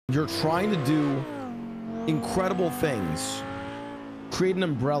You're trying to do incredible things, create an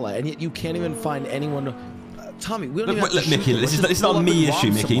umbrella, and yet you can't even find anyone. Tommy, we don't even look, Mickey, this is not a me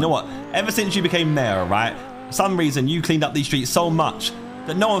issue, Mickey. You know what? Ever since you became mayor, right? For some reason, you cleaned up these streets so much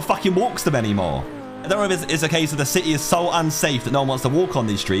that no one fucking walks them anymore. I don't know if it's a case of the city is so unsafe that no one wants to walk on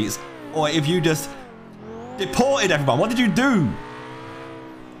these streets, or if you just deported everyone. What did you do?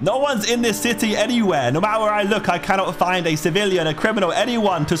 No one's in this city anywhere. No matter where I look, I cannot find a civilian, a criminal,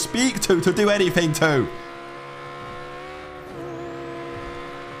 anyone to speak to do anything to.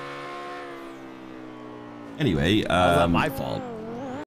 Anyway, that's not my fault.